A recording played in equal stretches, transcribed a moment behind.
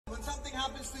something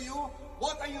happens to you,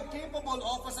 what are you capable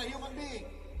of as a human being?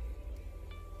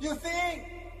 You think.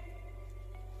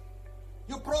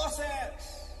 You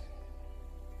process.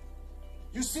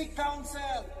 You seek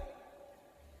counsel.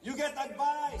 You get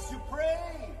advice. You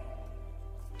pray.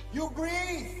 You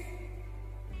breathe.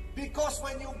 Because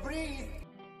when you breathe,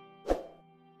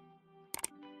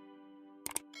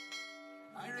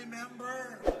 I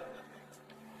remember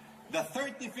the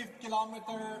 35th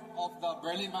kilometer of the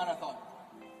Berlin Marathon.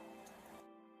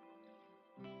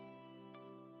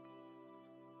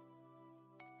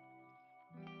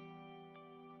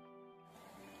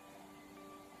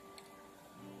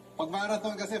 Pag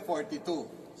marathon kasi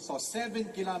 42. So 7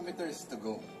 kilometers to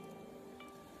go.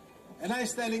 And I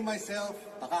was telling myself,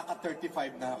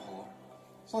 nakaka-35 na ako.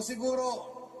 So siguro,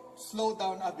 slow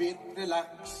down a bit,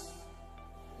 relax.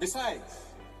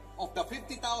 Besides, of the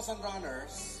 50,000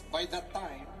 runners, by that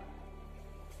time,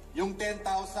 yung 10,000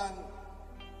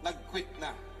 nag-quit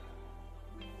na.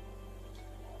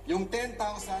 Yung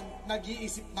 10,000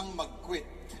 nag-iisip ng mag-quit.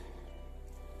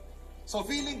 So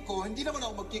feeling ko, hindi naman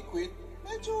ako mag-quit,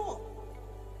 medyo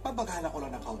pabagala ko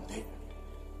lang ng kaunti.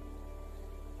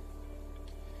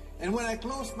 And when I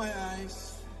closed my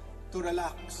eyes to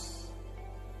relax,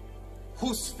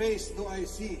 whose face do I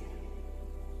see?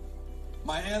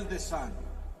 My eldest son,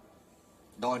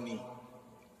 Donny,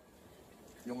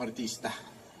 yung artista.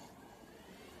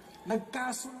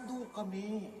 Nagkasundo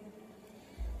kami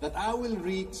that I will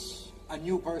reach a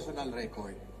new personal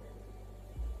record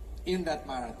in that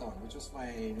marathon, which was my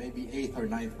maybe 8th or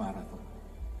 9th marathon.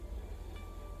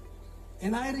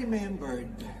 And I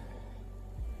remembered,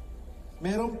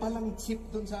 meron palang chip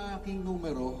dun sa aking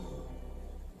numero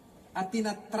at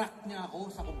tinatrack niya ako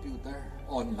sa computer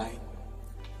online.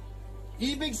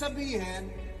 Ibig sabihin,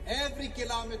 every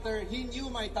kilometer, he knew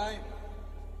my time.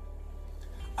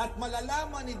 At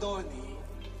malalaman ni Donny,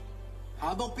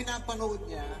 habang pinapanood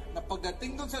niya, na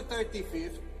pagdating dun sa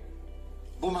 35th,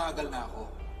 bumagal na ako.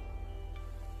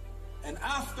 And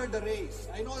after the race,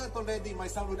 I know that already my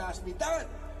son would ask me, Dad,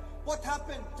 what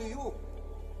happened to you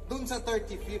dun sa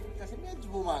 35th? Kasi medyo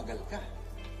bumagal ka.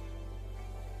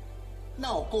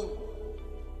 Now, kung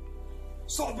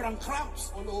sobrang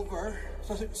cramps all over,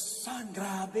 so, son,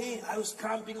 grabe, I was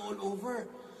cramping all over.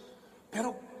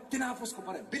 Pero tinapos ko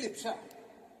pa rin. Bilib siya.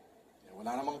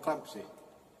 Wala namang cramps eh.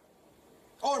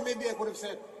 Or maybe I could have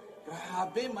said,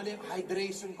 grabe, mali ang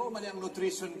hydration ko, mali ang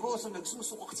nutrition ko, so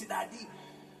nagsusukok si Daddy.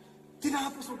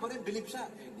 Tinapos mo pa rin, bilib siya.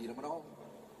 Eh, hindi naman ako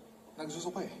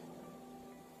nagsusuka eh.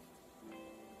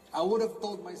 I would have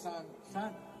told my son,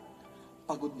 son,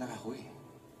 pagod na ako eh.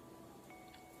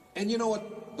 And you know what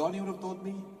Donny would have told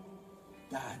me?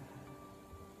 Dad,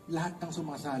 lahat ng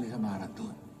sumasali sa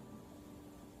marathon,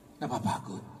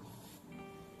 napapagod.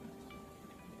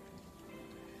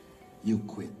 You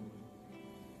quit.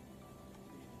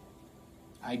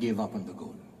 I gave up on the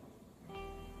goal.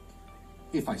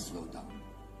 If I slow down.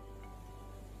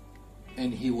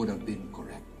 And he would have been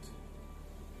correct.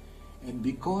 And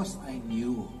because I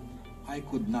knew I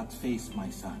could not face my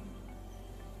son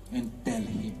and tell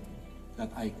him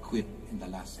that I quit in the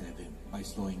last 7 by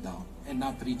slowing down and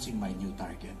not reaching my new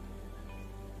target,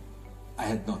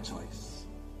 I had no choice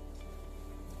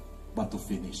but to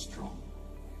finish strong.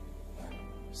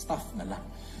 Stuff na lang.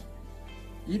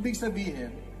 Ibig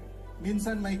sabihin,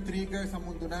 minsan may trigger sa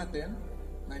mundo natin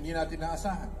na hindi natin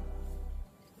naasahan.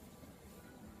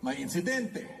 May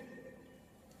insidente.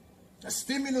 A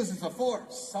stimulus is a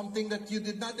force, something that you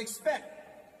did not expect.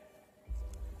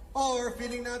 Or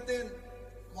feeling natin,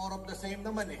 more of the same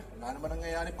naman eh. Wala naman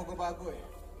nangyayari pagbabago eh.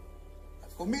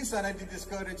 At kung minsan ay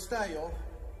di-discourage tayo,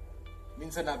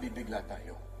 minsan nabibigla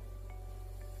tayo.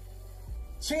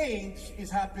 Change is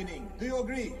happening. Do you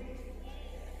agree?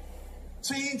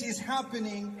 Change is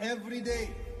happening every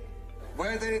day.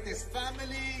 Whether it is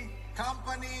family,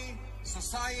 company,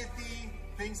 society,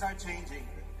 things are changing.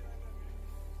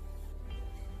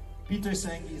 Peter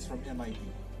Senge is from MIT,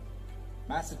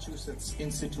 Massachusetts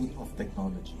Institute of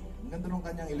Technology. Ang ganda nung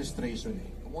kanyang illustration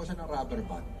eh. Kumuha siya ng rubber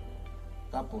band.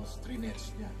 Tapos, 3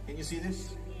 nets niya. Can you see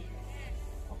this?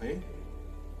 Okay?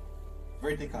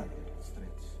 Vertical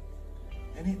stretch.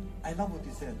 And I love what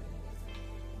he said.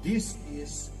 This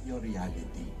is your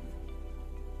reality.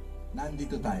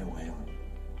 Nandito tayo ngayon.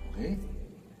 Okay?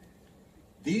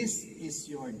 This is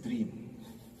your dream.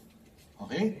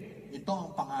 Okay? Ito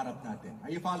ang pangarap natin.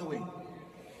 Are you following?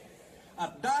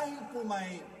 At dahil po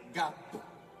may gap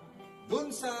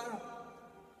dun sa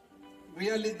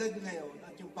realidad ngayon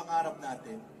at yung pangarap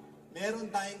natin, meron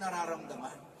tayong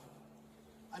nararamdaman.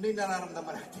 Ano yung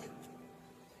nararamdaman natin?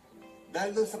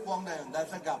 Dahil dun sa puwang na yun, dahil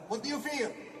sa gap. What do you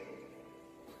feel?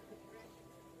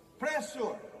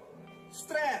 pressure,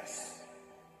 stress,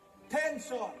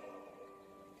 tension.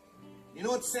 You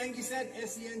know what Sengi said?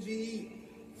 S-E-N-G-E.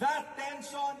 That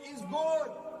tension is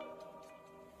good.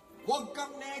 Huwag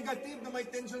kang negative na may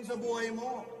tension sa buhay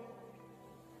mo.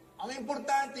 Ang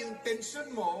importante, yung tension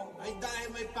mo ay dahil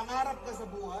may pangarap ka sa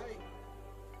buhay.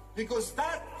 Because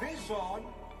that vision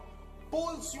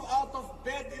pulls you out of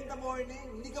bed in the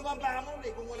morning. Hindi ka mabangon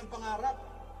kung walang pangarap.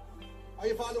 Are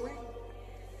you following?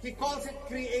 He calls it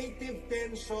creative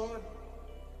tension.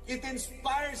 It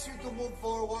inspires you to move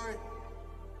forward.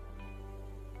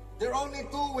 There are only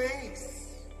two ways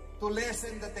to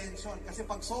lessen the tension. Kasi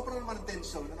pag sobrang naman ng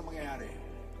tension, ano mangyayari?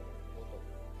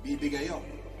 Bibigayo.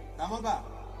 Tama ba?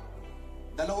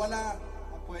 Dalawa lang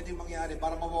ang pwedeng mangyari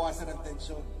para mabawasan ng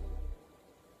tension.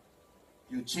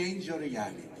 You change your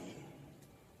reality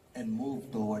and move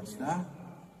towards the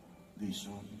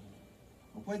vision.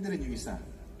 O pwede rin yung isa.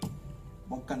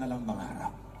 Huwag ka na lang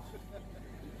mangarap.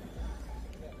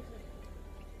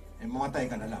 Eh, mamatay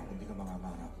ka na lang kung di ka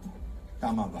mangarap.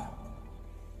 Tama ba?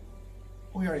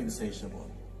 We are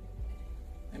insatiable.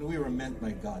 And we were meant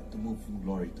by God to move from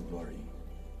glory to glory.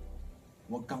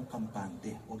 Huwag kang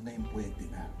kampante. Huwag na yung pwede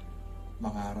na.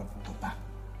 Mangarap ka pa.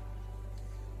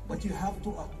 But you have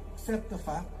to accept the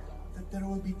fact that there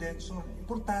will be tension.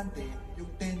 Importante yung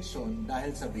tension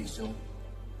dahil sa vision.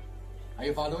 Are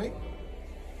you following?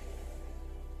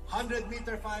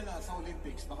 100-meter final sa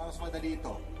Olympics. Baka mas madali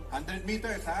ito. 100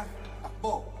 meters, ha?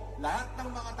 Takbo. Lahat ng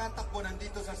mga tatakbo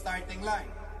nandito sa starting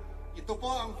line. Ito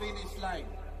po ang finish line.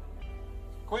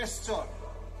 Question.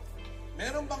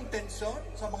 Meron bang tension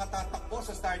sa mga tatakbo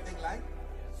sa starting line?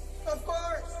 Of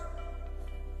course!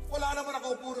 Wala naman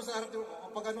nakaupo sa harap.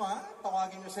 Pag ano, ha?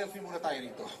 Tawagin nyo, selfie muna tayo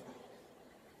rito.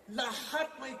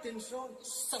 Lahat may tension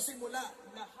sa simula.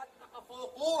 Lahat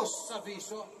nakafocus sa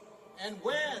vision. And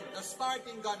when the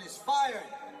starting gun is fired,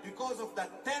 because of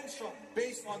that tension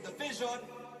based on the vision,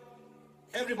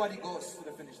 everybody goes to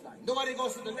the finish line. Nobody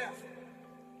goes to the left.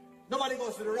 Nobody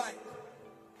goes to the right.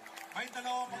 May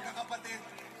dalawang magkakapatid.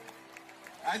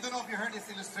 I don't know if you heard this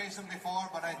illustration before,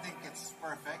 but I think it's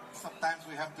perfect. Sometimes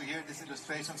we have to hear these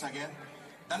illustrations again.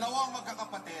 Dalawang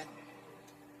magkakapatid.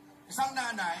 Isang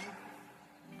nanay,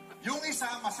 yung isa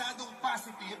masyadong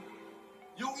positive,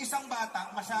 yung isang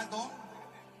bata masyadong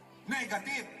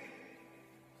negative.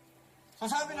 So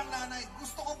sabi ng nanay,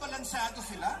 gusto ko balansyado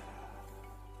sila.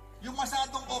 Yung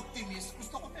masyadong optimist,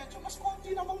 gusto ko medyo mas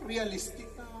konti namang realistic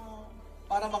na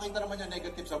para makita naman niya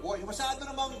negative sa buhay. Yung masyado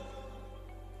namang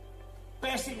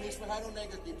pessimist, masyadong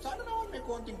negative, sana naman may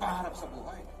konting paharap sa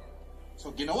buhay. So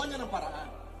ginawa niya ng paraan.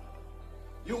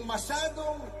 Yung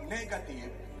masyadong negative,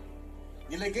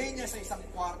 nilagay niya sa isang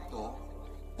kwarto,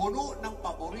 puno ng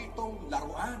paboritong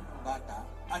laruan ng bata,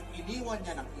 at iniwan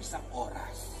niya ng isang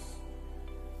oras.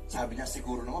 Sabi niya,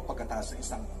 siguro naman pagkatapos ng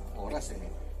isang oras,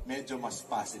 medyo mas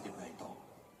positive na ito.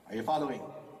 Are you following?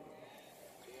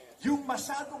 Yung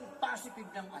masyadong positive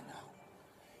niyang anak,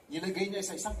 nilagay niya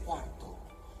sa isang kwarto,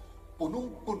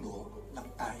 punong-puno ng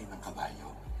tahi ng kabayo.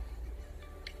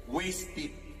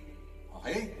 Wasted.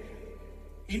 Okay?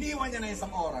 Iniwan niya na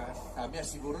isang oras. Sabi niya,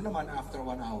 siguro naman after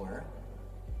 1 hour,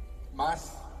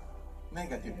 mas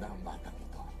negative na ang batang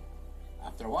ito.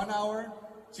 After 1 hour,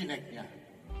 chinek niya.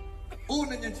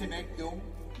 Una niya chinek yung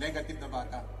negative na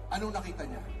bata. Anong nakita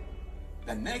niya?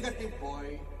 The negative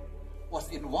boy was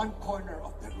in one corner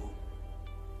of the room.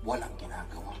 Walang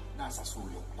ginagawa. Nasa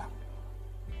sulok lang.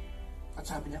 At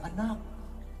sabi niya, anak,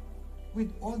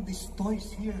 with all these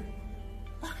toys here,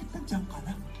 bakit nandiyan ka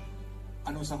lang?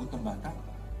 Anong sagot ng bata?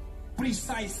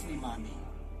 Precisely, mommy.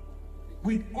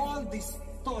 With all these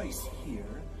toys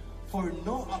here, for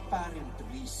no apparent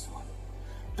reason,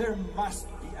 there must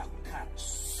be a catch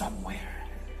somewhere.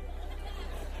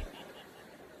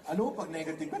 Ano, pag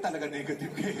negative ka, talaga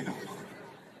negative kayo, no?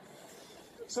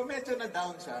 So medyo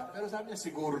na-down siya, pero sabi niya,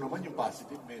 siguro naman yung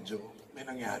positive, medyo may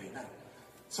nangyari na.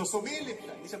 So sumilip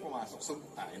siya, hindi siya pumasok,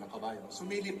 ng kabayo,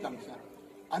 sumilip lang siya.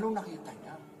 Anong nakita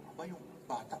niya? Aba yung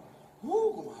bata,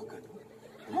 gumagano.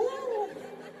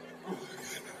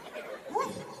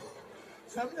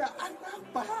 Sabi niya, anak,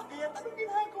 bakit? Anong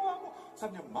ginagawa mo?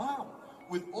 Sabi niya, Mom,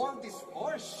 with all this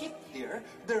horse shit here,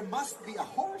 there must be a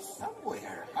horse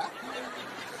somewhere. Ha?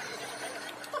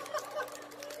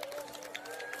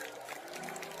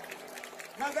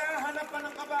 Naghahanap pa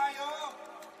ng kabayo.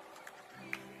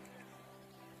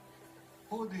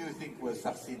 Who do you think will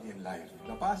succeed in life?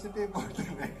 The positive or the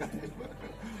negative?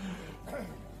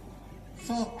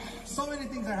 So many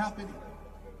things are happening.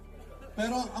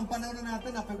 Pero ang panahon na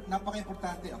natin,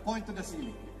 napaka-importante. A point to the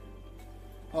ceiling.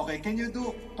 Okay, can you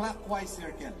do clockwise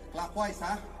circle? Clockwise,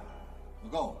 ha?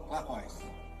 Go, clockwise.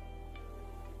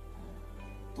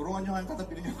 Turuan nyo nga yung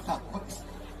katabi ninyo clockwise.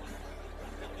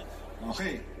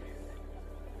 Okay.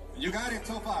 You got it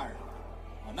so far.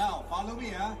 Now, follow me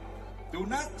ha. Do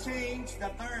not change the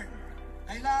turn.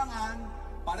 Kailangan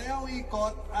parehong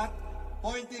ikot at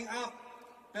pointing up.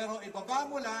 Pero ibaba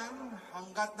mo lang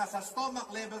hanggat nasa stomach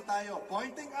level tayo.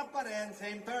 Pointing up pa rin,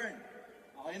 same turn.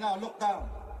 Okay, now, look down.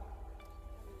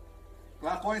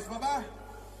 Clockwise pa ba?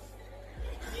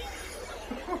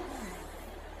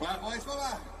 Clockwise pa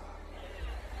ba?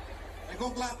 Eh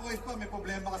kung clockwise pa, may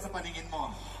problema ka sa paningin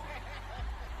mo.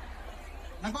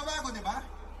 Nagbabago, di ba?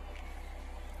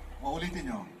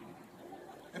 Maulitin nyo.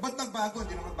 Eh ba't nagbago?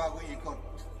 Hindi na nagbago yung ikot.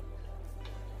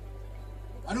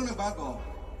 Anong nagbago?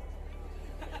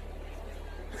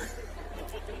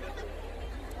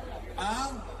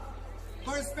 Ang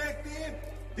perspective.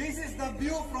 This is the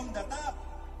view from the top.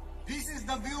 This is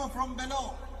the view from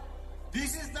below.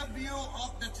 This is the view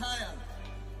of the child.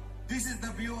 This is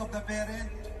the view of the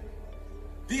parent.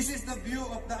 This is the view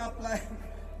of the upline.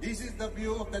 This is the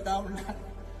view of the downline.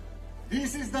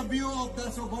 This is the view of the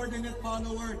subordinate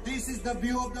follower. This is the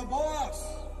view of the boss.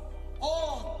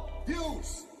 All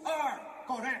views are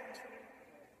correct.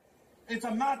 It's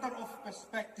a matter of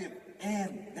perspective.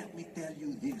 And let me tell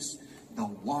you this, the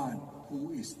one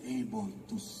who is able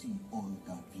to see all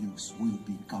the views will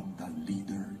become the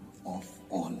leader of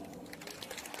all.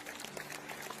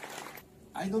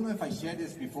 I don't know if I shared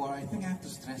this before. I think I have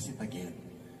to stress it again.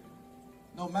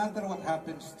 No matter what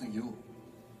happens to you,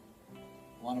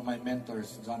 one of my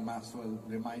mentors, John Maxwell,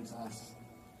 reminds us,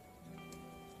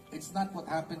 it's not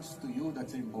what happens to you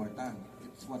that's important.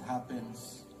 It's what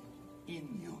happens in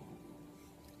you.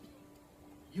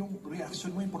 Yung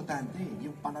reaction mo importante,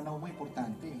 yung pananaw mo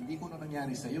importante, hindi ko na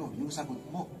nangyari sa'yo, yung sagot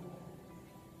mo.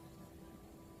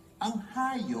 Ang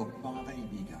hayop, mga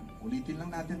kaibigan, ulitin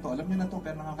lang natin to, alam niyo na to,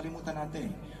 pero nakakalimutan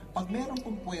natin. Pag meron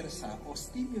pong puwersa o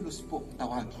stimulus po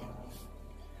tawagin,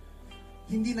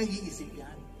 hindi nag-iisip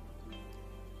yan.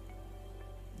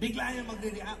 Bigla yan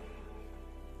magre-react.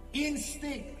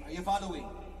 Instinct. Are you following?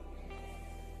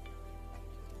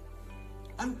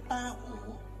 Ang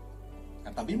tao,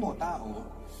 katabi mo, tao,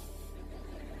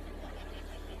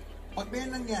 pag may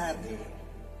nangyari,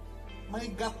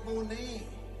 may gap muna eh.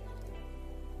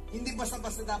 Hindi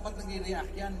basta-basta dapat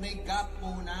nag-react yan. May gap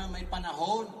muna, may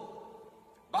panahon.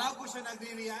 Bago siya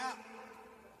nag-react.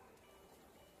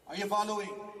 Are you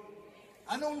following?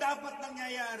 Anong dapat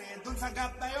nangyayari dun sa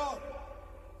gap na yun?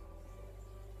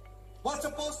 What's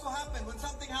supposed to happen? When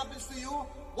something happens to you,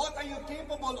 what are you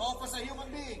capable of as a human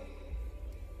being?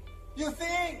 You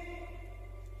think.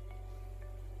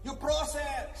 You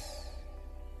process.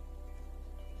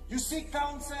 You seek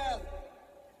counsel.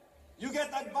 You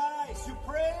get advice. You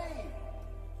pray.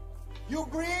 You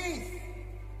breathe.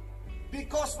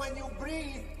 Because when you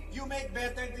breathe, you make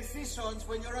better decisions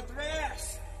when you're at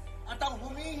rest. At ang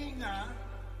humihinga,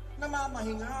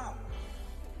 namamahinga.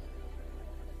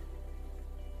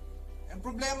 Ang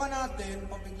problema natin,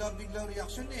 pabigla-bigla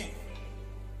reaction eh.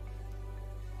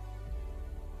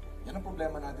 Yan ang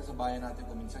problema natin sa bayan natin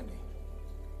kuminsan eh.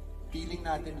 Feeling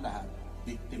natin lahat,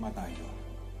 biktima tayo.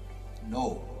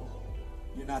 No,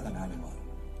 you're not an animal.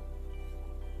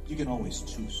 You can always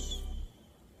choose.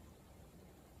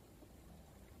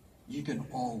 You can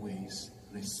always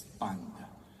respond.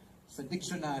 Sa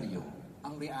diksyonaryo,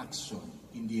 ang reaction,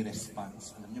 hindi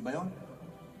response. Alam niyo ba yun?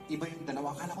 Iba yung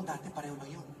dalawa. Akala ko dati pareho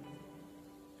lang yun.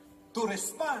 To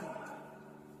respond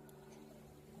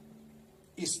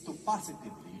is to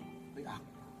positively react.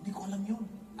 Hindi ko alam yun.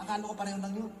 Akala ko pareho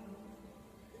lang yun.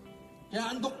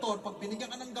 Kaya ang doktor, pag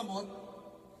binigyan ka ng gamot,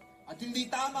 at hindi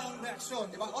tama ang reaksyon,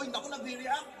 di ba? Oy, naku,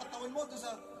 nagre-react katawan mo doon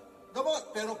sa gamot.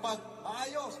 Pero pag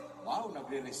maayos, wow,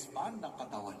 nagre-respond ang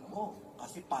katawan mo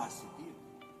kasi positive.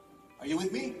 Are you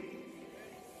with me?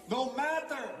 No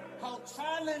matter how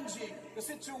challenging the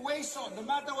situation, no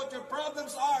matter what your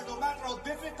problems are, no matter how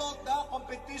difficult the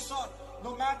competition,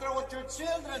 no matter what your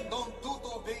children don't do to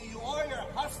obey you or your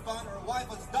husband or wife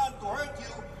has done to hurt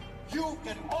you, you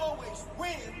can always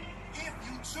win if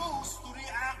you choose to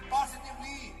react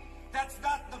positively. That's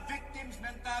not the victim's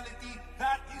mentality.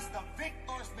 That is the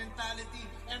victor's mentality.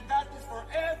 And that is for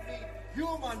every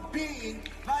human being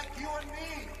like you and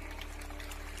me.